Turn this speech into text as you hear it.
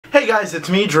Hey guys, it's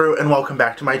me, Drew, and welcome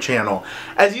back to my channel.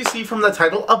 As you see from the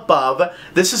title above,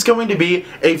 this is going to be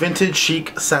a Vintage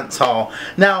Chic Scents haul.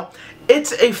 Now,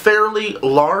 it's a fairly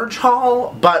large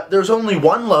haul, but there's only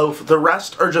one loaf. The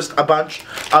rest are just a bunch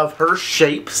of her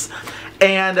shapes.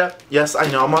 And yes, I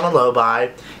know I'm on a low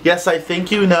buy. Yes, I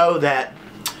think you know that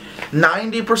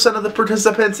 90% of the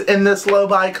participants in this low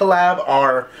buy collab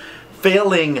are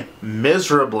failing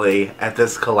miserably at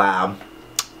this collab.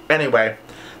 Anyway,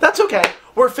 that's okay.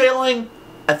 We're failing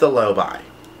at the low buy.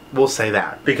 We'll say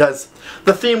that. Because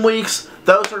the theme weeks,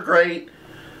 those are great.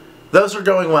 Those are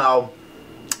going well.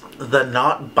 The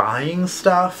not buying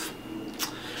stuff,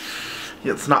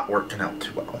 it's not working out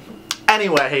too well.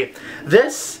 Anyway,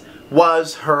 this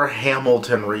was her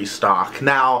Hamilton restock.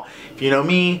 Now, if you know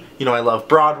me, you know I love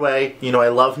Broadway, you know I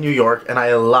love New York, and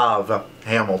I love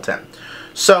Hamilton.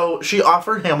 So she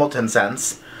offered Hamilton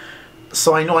scents,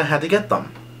 so I know I had to get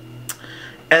them.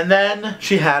 And then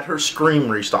she had her Scream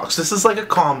restocks. This is like a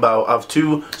combo of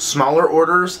two smaller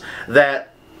orders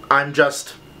that I'm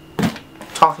just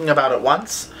talking about at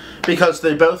once because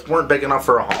they both weren't big enough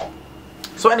for a haul.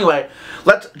 So anyway,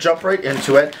 let's jump right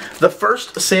into it. The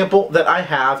first sample that I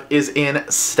have is in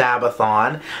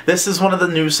Stabathon. This is one of the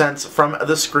new scents from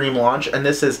the Scream launch, and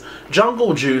this is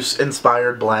Jungle Juice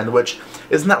inspired blend, which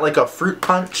isn't that like a fruit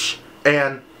punch?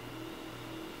 And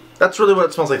that's really what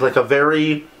it smells like a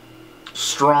very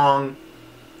strong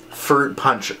fruit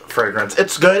punch fragrance.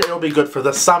 It's good. It'll be good for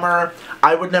the summer.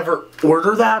 I would never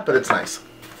order that, but it's nice.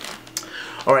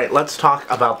 Alright, let's talk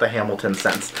about the Hamilton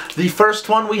scents. The first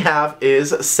one we have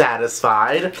is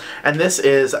Satisfied, and this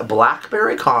is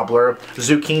blackberry cobbler,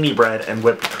 zucchini bread, and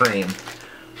whipped cream.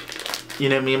 You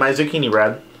know me and my zucchini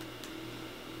bread.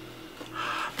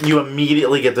 You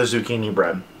immediately get the zucchini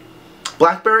bread.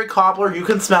 Blackberry cobbler, you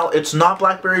can smell, it's not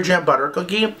blackberry jam butter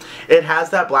cookie. It has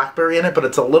that blackberry in it, but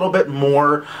it's a little bit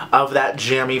more of that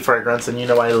jammy fragrance. And you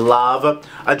know I love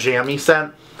a jammy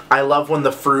scent. I love when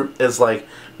the fruit is like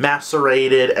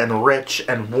macerated and rich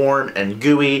and warm and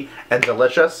gooey and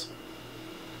delicious.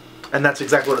 And that's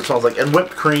exactly what it smells like. And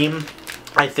whipped cream,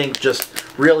 I think, just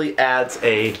really adds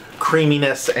a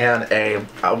creaminess and a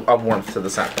warmth to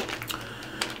the scent.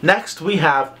 Next we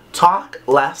have Talk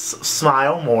Less,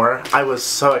 Smile More. I was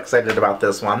so excited about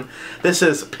this one. This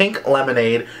is pink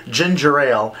lemonade, ginger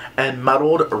ale, and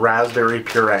muddled raspberry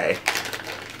puree.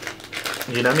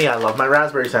 You know me, I love my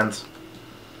raspberry scents.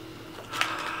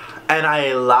 And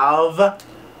I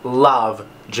love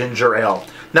ginger ale.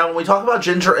 Now, when we talk about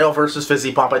ginger ale versus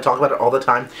fizzy pop, I talk about it all the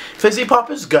time. Fizzy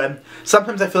pop is good.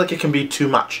 Sometimes I feel like it can be too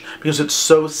much because it's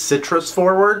so citrus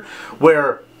forward,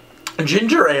 where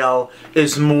ginger ale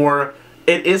is more,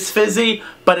 it is fizzy,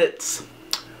 but it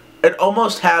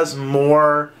almost has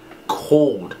more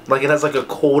cold. Like it has like a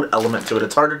cold element to it.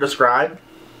 It's hard to describe.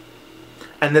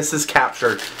 And this is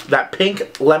captured. That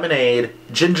pink lemonade,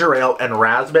 ginger ale, and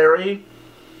raspberry.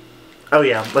 Oh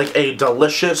yeah, like a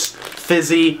delicious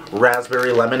fizzy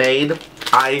raspberry lemonade.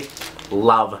 I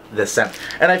love this scent.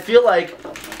 And I feel like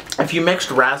if you mixed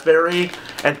raspberry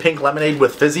and pink lemonade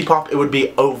with fizzy pop, it would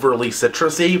be overly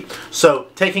citrusy. So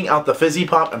taking out the fizzy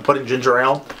pop and putting ginger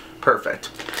ale, perfect.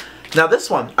 Now this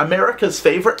one, America's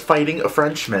Favorite Fighting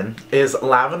Frenchman, is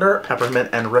lavender, peppermint,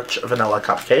 and rich vanilla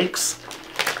cupcakes.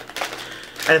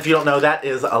 And if you don't know, that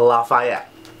is a Lafayette.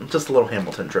 Just a little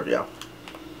Hamilton trivia.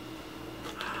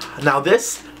 Now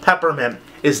this peppermint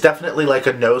is definitely like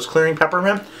a nose clearing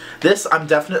peppermint. This I'm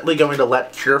definitely going to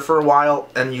let cure for a while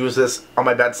and use this on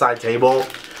my bedside table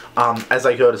as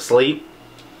I go to sleep.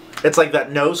 It's like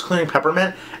that nose clearing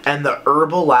peppermint and the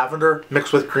herbal lavender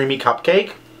mixed with creamy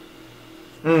cupcake.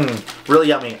 Really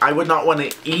yummy. I would not want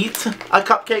to eat a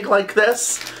cupcake like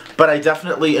this, but I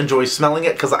definitely enjoy smelling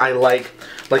it because I like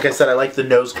I said, I like the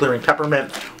nose clearing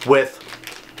peppermint with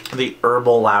the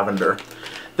herbal lavender.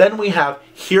 Then we have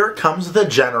Here Comes the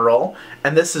General,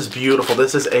 and this is beautiful.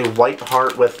 This is a white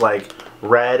heart with like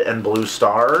red and blue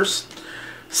stars.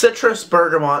 Citrus,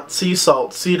 bergamot, sea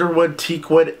salt, cedarwood,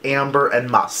 teakwood, amber, and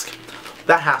musk.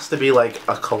 That has to be like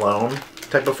a cologne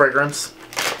type of fragrance.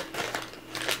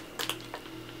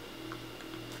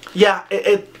 Yeah,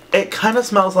 it kind of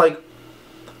smells like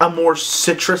a more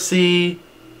citrusy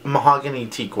mahogany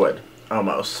teakwood,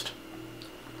 almost.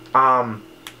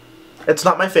 It's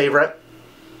not my favorite.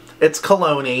 It's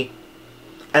cologne-y,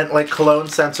 and like cologne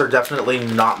scents are definitely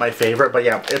not my favorite, but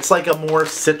yeah, it's like a more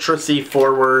citrusy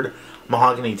forward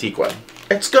mahogany teakwood.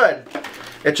 It's good.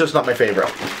 It's just not my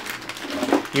favorite.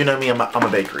 You know me, I'm a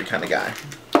bakery kind of guy.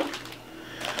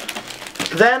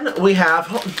 Then we have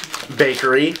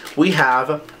bakery. We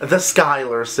have the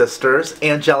Schuyler sisters,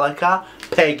 Angelica,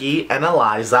 Peggy, and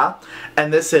Eliza,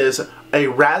 and this is a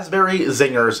Raspberry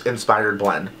Zingers inspired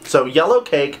blend. So yellow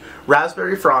cake,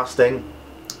 raspberry frosting,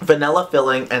 vanilla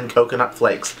filling, and coconut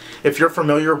flakes. If you're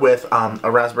familiar with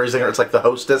a raspberry zinger, it's like the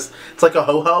Hostess. It's like a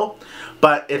ho-ho,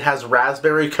 but it has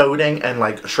raspberry coating and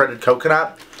like shredded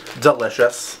coconut.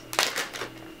 Delicious.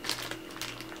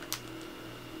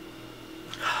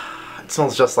 It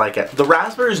smells just like it. The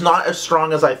raspberry is not as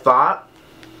strong as I thought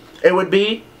it would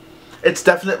be. It's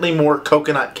definitely more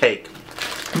coconut cake.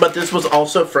 But this was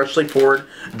also freshly poured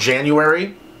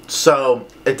January, so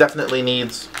it definitely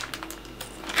needs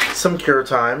some cure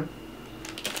time.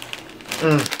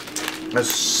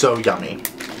 It's so yummy.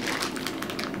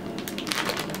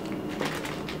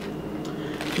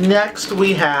 Next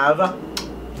we have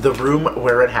The Room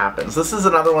Where It Happens. This is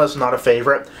another one that's not a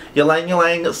favorite. Ylang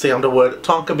Ylang, Sandalwood,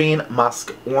 Tonka Bean,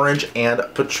 Musk, Orange, and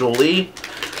Patchouli.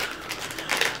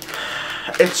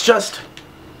 It's just,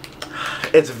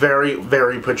 it's very,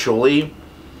 very patchouli.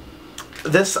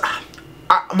 This,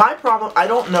 my problem, I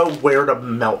don't know where to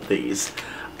melt these.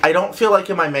 I don't feel like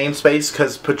in my main space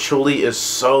because patchouli is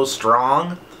so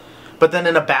strong. But then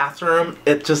in a bathroom,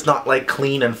 it's just not like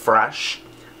clean and fresh.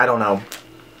 I don't know.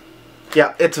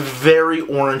 Yeah, it's very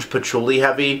orange patchouli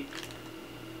heavy.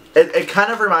 It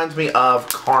kind of reminds me of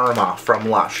Karma from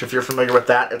Lush. If you're familiar with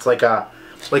that, it's like a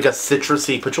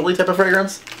citrusy patchouli type of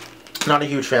fragrance. Not a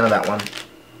huge fan of that one.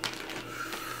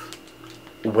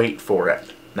 Wait for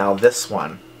it. Now this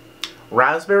one.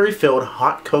 Raspberry-filled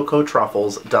hot cocoa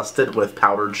truffles dusted with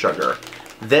powdered sugar.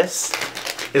 This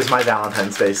is my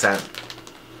Valentine's Day scent.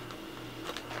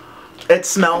 It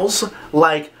smells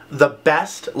like the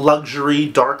best luxury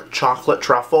dark chocolate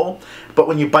truffle, but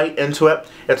when you bite into it,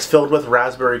 it's filled with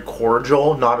raspberry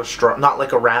cordial, not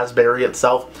like a raspberry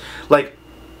itself. Like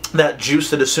that juice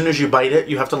that as soon as you bite it,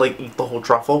 you have to like eat the whole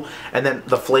truffle, and then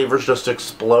the flavors just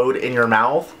explode in your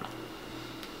mouth.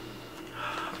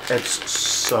 It's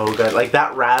so good. Like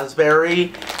that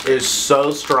raspberry is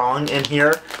so strong in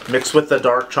here, mixed with the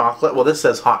dark chocolate. Well, this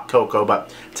says hot cocoa,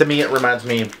 but to me it reminds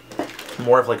me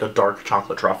more of like a dark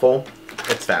chocolate truffle.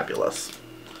 It's fabulous.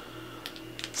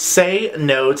 Say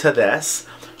No to This.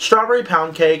 Strawberry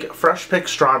pound cake, fresh picked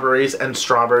strawberries, and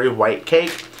strawberry white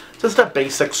cake. Just a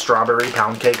basic strawberry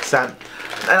pound cake scent.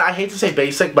 And I hate to say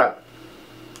basic, but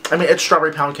I mean, it's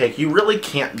strawberry pound cake. You really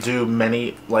can't do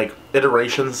many like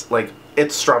iterations. Like,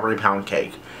 it's strawberry pound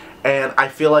cake. And I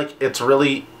feel like it's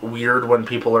really weird when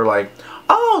people are like,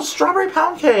 oh, strawberry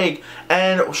pound cake,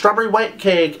 and strawberry white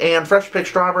cake, and fresh picked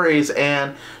strawberries,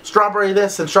 and strawberry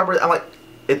this, and strawberry... I'm like,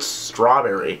 it's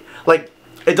strawberry. Like,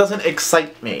 it doesn't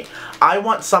excite me. I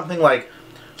want something like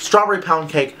strawberry pound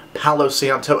cake, Palo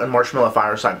Santo, and marshmallow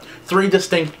fireside. 3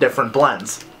 distinct different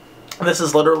blends. This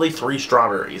is literally 3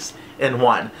 strawberries in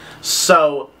one.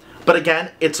 So, but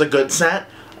again, it's a good scent.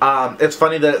 It's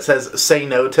funny that it says Say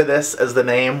No to This as the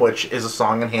name, which is a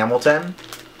song in Hamilton.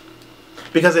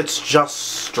 Because it's just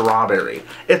strawberry.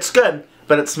 It's good,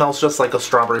 but it smells just like a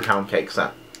strawberry pound cake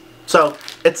scent. So,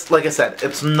 it's, like I said,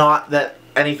 it's not that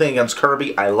anything against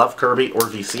Kirby. I love Kirby or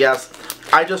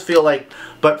VCS. I just feel like,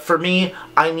 but for me,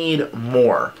 I need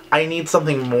more. I need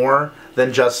something more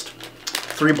than just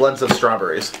 3 blends of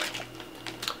strawberries.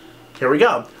 Here we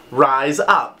go. Rise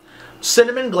Up.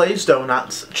 Cinnamon glazed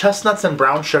donuts, chestnuts and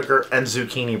brown sugar, and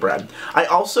zucchini bread. I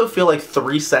also feel like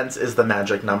 3 scents is the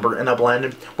magic number in a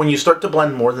blend. When you start to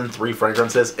blend more than 3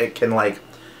 fragrances, it can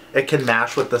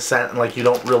mash with the scent and like you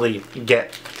don't really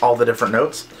get all the different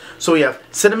notes. So we have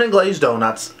cinnamon glazed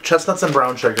donuts, chestnuts and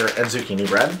brown sugar, and zucchini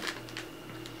bread.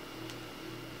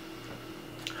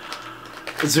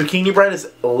 Zucchini bread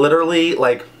is literally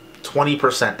like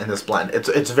 20% in this blend.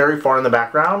 It's very far in the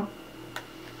background.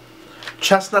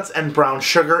 Chestnuts and brown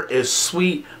sugar is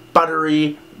sweet,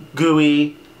 buttery,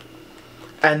 gooey.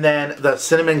 And then the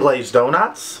cinnamon glazed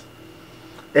donuts,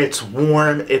 it's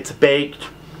warm, it's baked.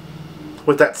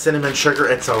 With that cinnamon sugar,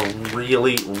 it's a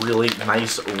really, really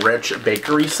nice, rich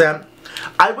bakery scent.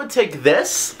 I would take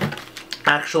this,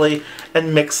 actually,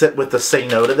 and mix it with the Say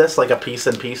No to This, like a piece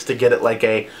and piece, to get it like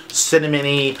a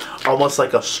cinnamony, almost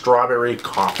like a strawberry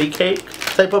coffee cake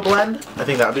type of blend. I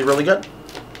think that would be really good.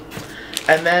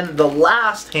 And then the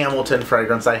last Hamilton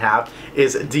fragrance I have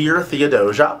is Dear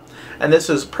Theodosia. And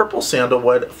this is purple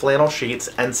sandalwood, flannel sheets,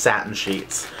 and satin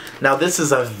sheets. Now this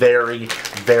is a very,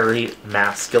 very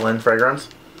masculine fragrance.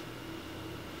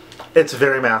 It's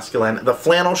very masculine. The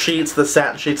flannel sheets, the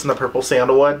satin sheets, and the purple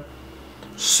sandalwood.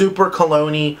 Super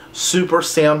cologne-y, super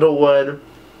sandalwood.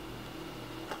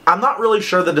 I'm not really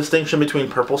sure the distinction between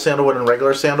purple sandalwood and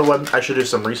regular sandalwood. I should do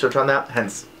some research on that,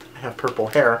 hence I have purple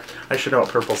hair. I should know what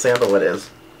purple sandalwood is.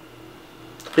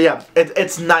 But yeah,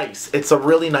 it's nice. It's a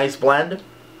really nice blend.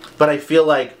 But I feel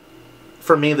like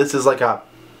for me, this is like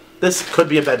this could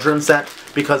be a bedroom scent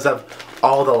because of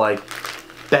all the like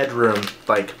bedroom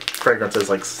like fragrances,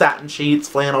 like satin sheets,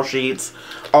 flannel sheets,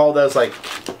 all those. Like,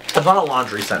 it's not a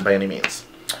laundry scent by any means.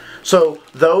 So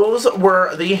those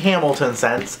were the Hamilton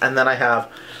scents, and then I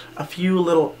have a few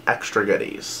little extra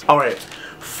goodies. Alright,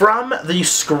 from the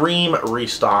Scream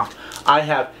restock, I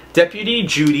have Deputy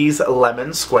Judy's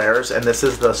Lemon Squares, and this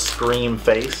is the Scream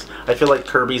face. I feel like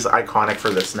Kirby's iconic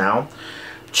for this now.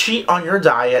 Cheat on your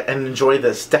diet and enjoy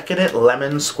this decadent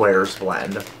lemon squares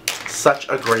blend. Such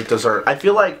a great dessert. I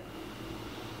feel like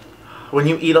when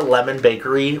you eat a lemon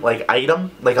bakery like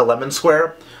item, like a lemon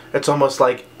square, it's almost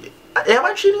like, am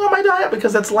I cheating on my diet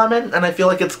because it's lemon? And I feel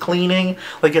like it's cleaning,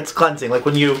 like it's cleansing. Like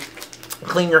when you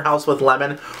clean your house with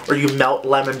lemon or you melt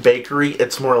lemon bakery,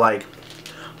 it's more like,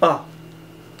 oh,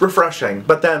 refreshing.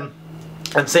 But then,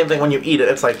 and same thing when you eat it,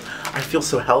 it's like, I feel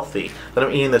so healthy that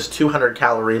I'm eating this 200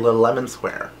 calorie little lemon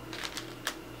square.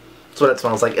 That's what it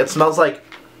smells like. It smells like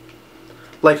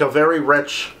a very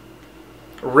rich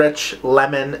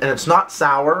lemon, and it's not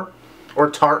sour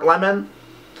or tart lemon.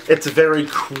 It's very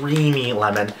creamy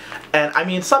lemon. And I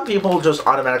mean, some people just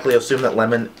automatically assume that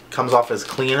lemon comes off as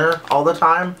cleaner all the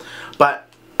time, but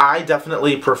I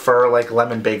definitely prefer like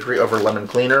lemon bakery over lemon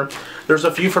cleaner. There's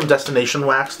a few from Destination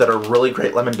Wax that are really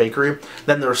great lemon bakery.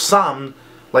 Then there's some,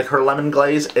 like her lemon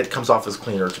glaze, it comes off as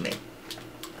cleaner to me.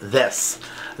 This,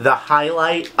 the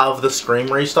highlight of the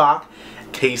Scream restock,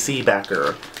 Casey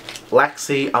Becker.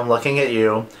 Lexi, I'm looking at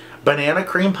you. Banana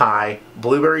cream pie,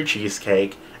 blueberry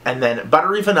cheesecake, and then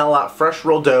buttery vanilla, fresh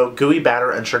rolled dough, gooey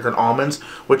batter, and sugared almonds,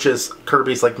 which is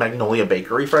Kirby's like Magnolia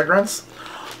Bakery fragrance.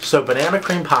 So banana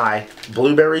cream pie,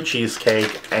 blueberry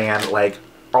cheesecake, and like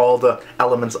all the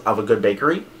elements of a good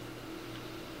bakery.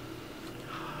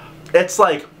 It's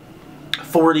like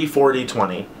 40, 40,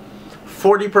 20.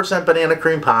 40% banana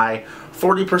cream pie,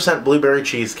 40% blueberry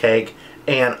cheesecake,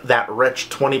 and that rich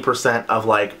 20% of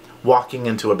like walking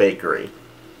into a bakery.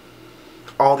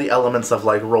 All the elements of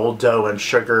like rolled dough and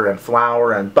sugar and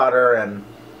flour and butter and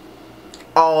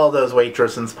all those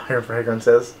waitress inspired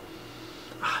fragrances.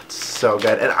 Oh, it's so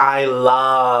good. And I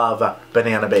love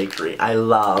Banana Bakery. I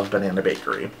love Banana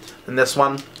Bakery. And this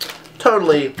one,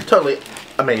 totally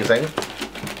amazing.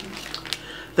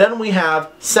 Then we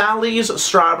have Sally's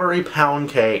Strawberry Pound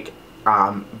Cake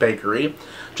Bakery.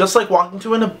 Just like walking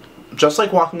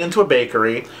into a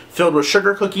bakery filled with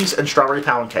sugar cookies and strawberry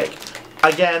pound cake.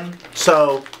 Again,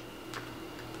 so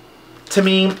to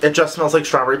me, it just smells like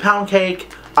strawberry pound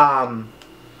cake.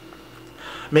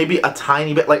 Maybe a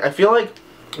tiny bit. Like, I feel like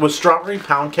with strawberry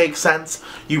pound cake scents,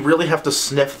 you really have to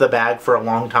sniff the bag for a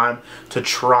long time to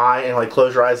try and like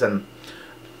close your eyes. And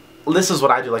this is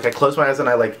what I do. Like, I close my eyes and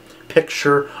I like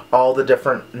picture all the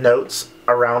different notes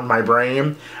around my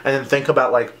brain and then think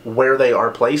about like where they are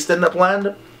placed in the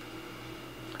blend.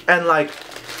 And like,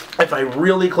 if I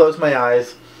really close my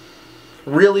eyes,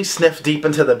 really sniff deep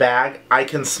into the bag, I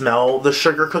can smell the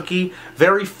sugar cookie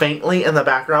very faintly in the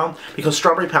background because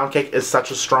strawberry pound cake is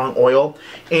such a strong oil.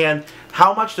 And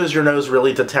how much does your nose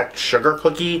really detect sugar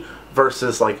cookie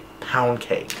versus like pound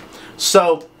cake?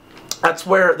 So that's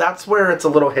where it's a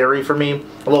little hairy for me,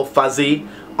 a little fuzzy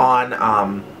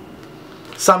on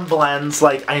some blends.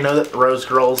 Like, I know that Rose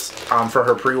Girls, for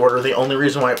her pre-order, the only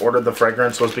reason why I ordered the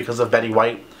fragrance was because of Betty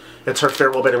White. It's her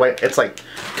Farewell Betty White. It's like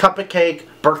cupcake cake,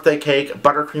 birthday cake,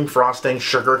 buttercream frosting,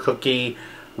 sugar cookie,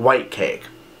 white cake.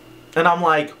 And I'm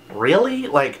like, really?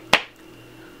 Like,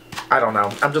 I don't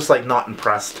know. I'm just like not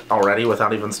impressed already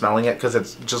without even smelling it because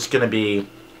it's just going to be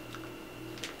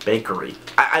bakery.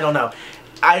 I don't know.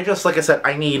 I just, like I said,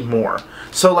 I need more.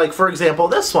 So like, for example,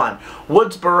 this one,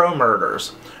 Woodsboro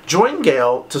Murders. Join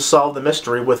Gail to solve the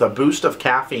mystery with a boost of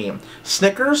caffeine.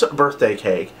 Snickers birthday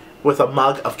cake with a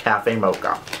mug of cafe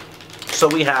mocha. So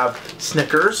we have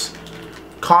Snickers,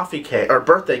 coffee cake, or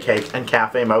birthday cake, and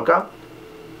cafe mocha.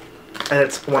 And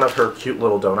it's one of her cute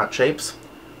little donut shapes.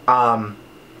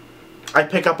 I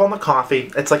pick up on the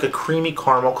coffee. It's like a creamy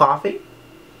caramel coffee.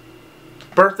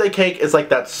 Birthday cake is like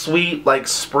that sweet, like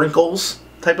sprinkles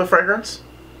type of fragrance.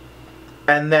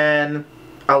 And then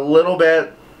a little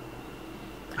bit,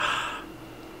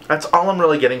 that's all I'm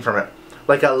really getting from it.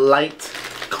 Like a light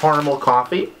caramel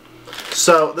coffee.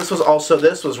 So this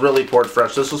was really poured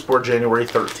fresh. This was poured January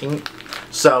 13th.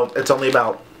 So it's only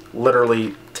about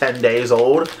literally 10 days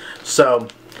old. So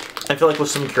I feel like with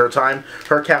some cure time,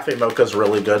 her cafe mocha is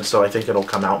really good. So I think it'll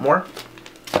come out more.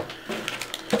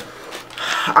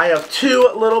 I have two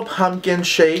little pumpkin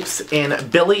shapes in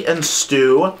Billy and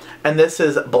Stew. And this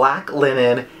is Black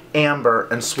Linen, Amber,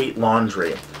 and Sweet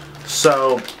Laundry.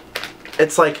 So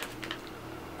it's like,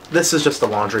 this is just a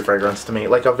laundry fragrance to me.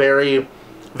 Like a very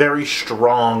very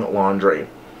strong laundry.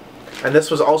 And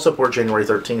this was also poured January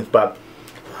 13th, but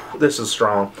this is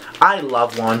strong. I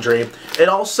love laundry. It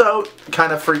also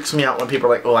kind of freaks me out when people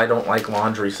are like, oh, I don't like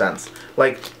laundry scents.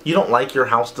 Like, you don't like your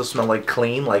house to smell like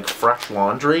clean, like fresh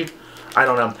laundry? I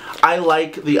don't know. I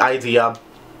like the idea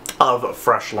of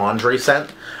fresh laundry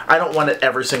scent. I don't want it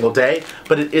every single day,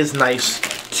 but it is nice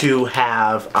to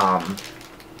have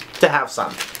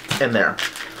some in there.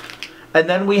 And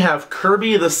then we have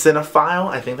Kirby the Cinephile.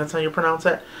 I think that's how you pronounce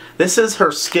it. This is her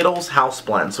Skittles House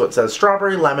Blend. So it says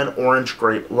strawberry, lemon, orange,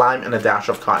 grape, lime, and a dash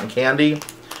of cotton candy.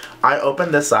 I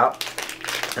opened this up,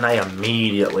 and I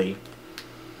immediately...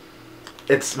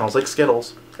 It smells like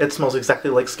Skittles. It smells exactly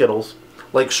like Skittles.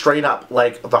 Like, straight up,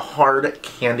 like the hard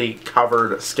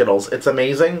candy-covered Skittles. It's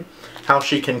amazing how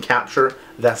she can capture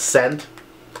the scent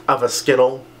of a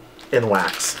Skittle in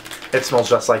wax. It smells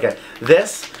just like it.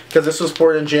 This, because this was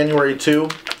poured in January too.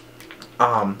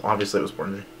 Obviously it was poured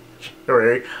in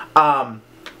January.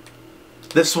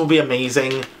 This will be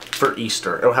amazing for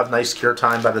Easter. It'll have nice cure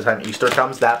time by the time Easter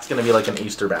comes. That's going to be like an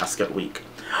Easter basket week.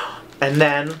 And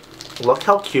then, look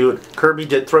how cute. Kirby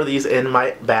did throw these in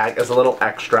my bag as a little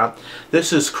extra.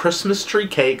 This is Christmas tree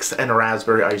cakes and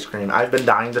raspberry ice cream. I've been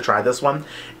dying to try this one.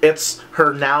 It's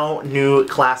her now new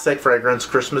classic fragrance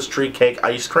Christmas tree cake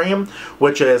ice cream,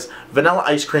 which is vanilla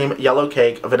ice cream, yellow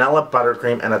cake, vanilla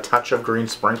buttercream, and a touch of green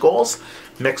sprinkles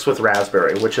mixed with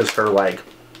raspberry, which is her like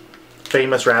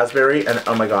famous raspberry. And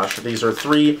oh my gosh, these are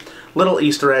 3 little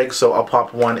Easter eggs, so I'll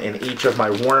pop one in each of my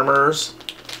warmers.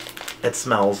 It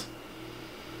smells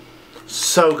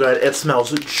so good. It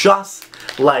smells just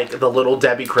like the Little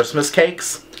Debbie Christmas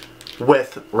cakes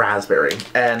with raspberry.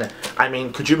 And I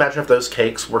mean, could you imagine if those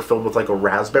cakes were filled with like a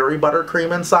raspberry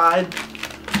buttercream inside?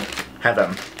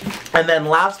 Heaven. And then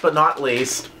last but not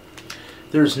least,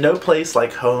 there's no place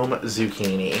like home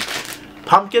zucchini.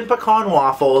 Pumpkin pecan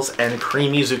waffles and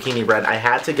creamy zucchini bread. I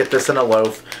had to get this in a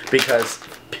loaf because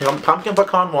pumpkin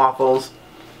pecan waffles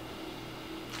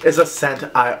is a scent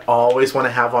I always want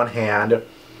to have on hand.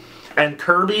 And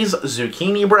Kirby's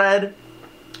zucchini bread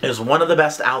is one of the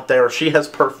best out there. She has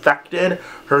perfected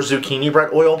her zucchini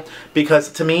bread oil because,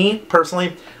 to me,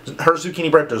 personally, her zucchini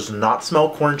bread does not smell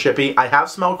corn chippy. I have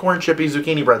smelled corn chippy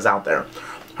zucchini breads out there.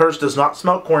 Hers does not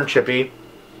smell corn chippy.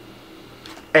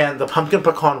 And the pumpkin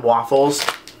pecan waffles,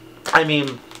 I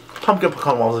mean, pumpkin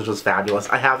pecan waffles are just fabulous.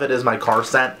 I have it as my car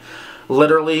scent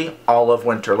literally all of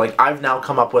winter. Like, I've now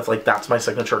come up with, like, that's my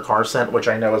signature car scent, which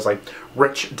I know is, like,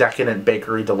 rich, decadent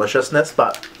bakery deliciousness,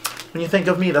 but when you think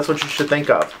of me, that's what you should think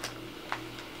of.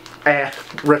 And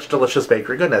rich, delicious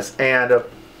bakery goodness. And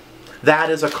that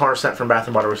is a car scent from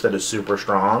Bath & Body Works that is super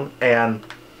strong, and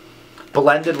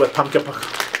blended with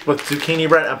zucchini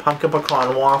bread and pumpkin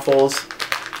pecan waffles.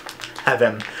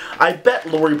 Heaven. I bet,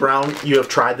 Lori Brown, you have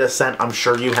tried this scent. I'm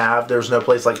sure you have. There's no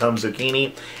place like home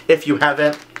zucchini. If you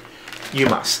haven't, you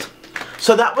must.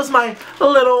 So that was my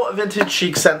little Vintage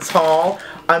Chic Scents haul.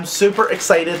 I'm super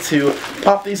excited to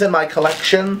pop these in my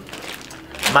collection.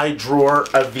 My drawer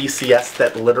of VCS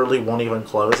that literally won't even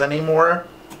close anymore.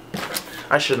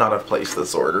 I should not have placed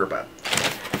this order, but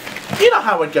you know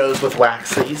how it goes with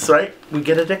waxies, right? We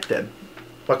get addicted.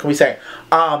 What can we say?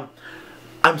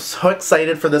 I'm so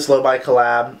excited for this Low Buy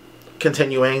collab.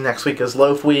 Continuing, next week is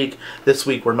Loaf Week. This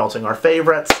week we're melting our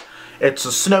favorites. It's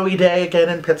a snowy day again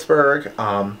in Pittsburgh.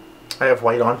 I have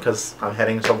white on because I'm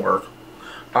heading to work.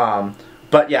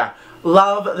 But yeah,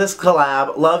 love this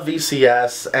collab, love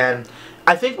VCS, and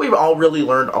I think we've all really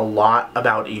learned a lot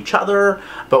about each other,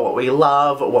 about what we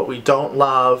love, what we don't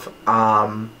love.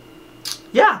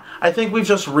 Yeah, I think we've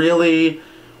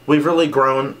really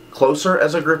grown closer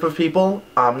as a group of people,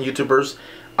 YouTubers,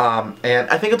 and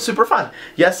I think it's super fun.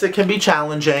 Yes, it can be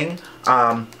challenging,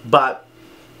 but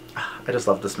I just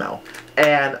love the smell.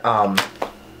 And,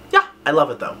 yeah, I love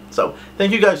it though. So,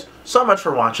 thank you guys so much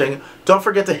for watching. Don't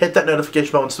forget to hit that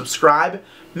notification bell and subscribe.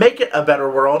 Make it a better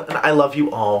world, and I love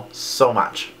you all so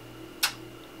much.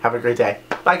 Have a great day.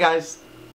 Bye, guys.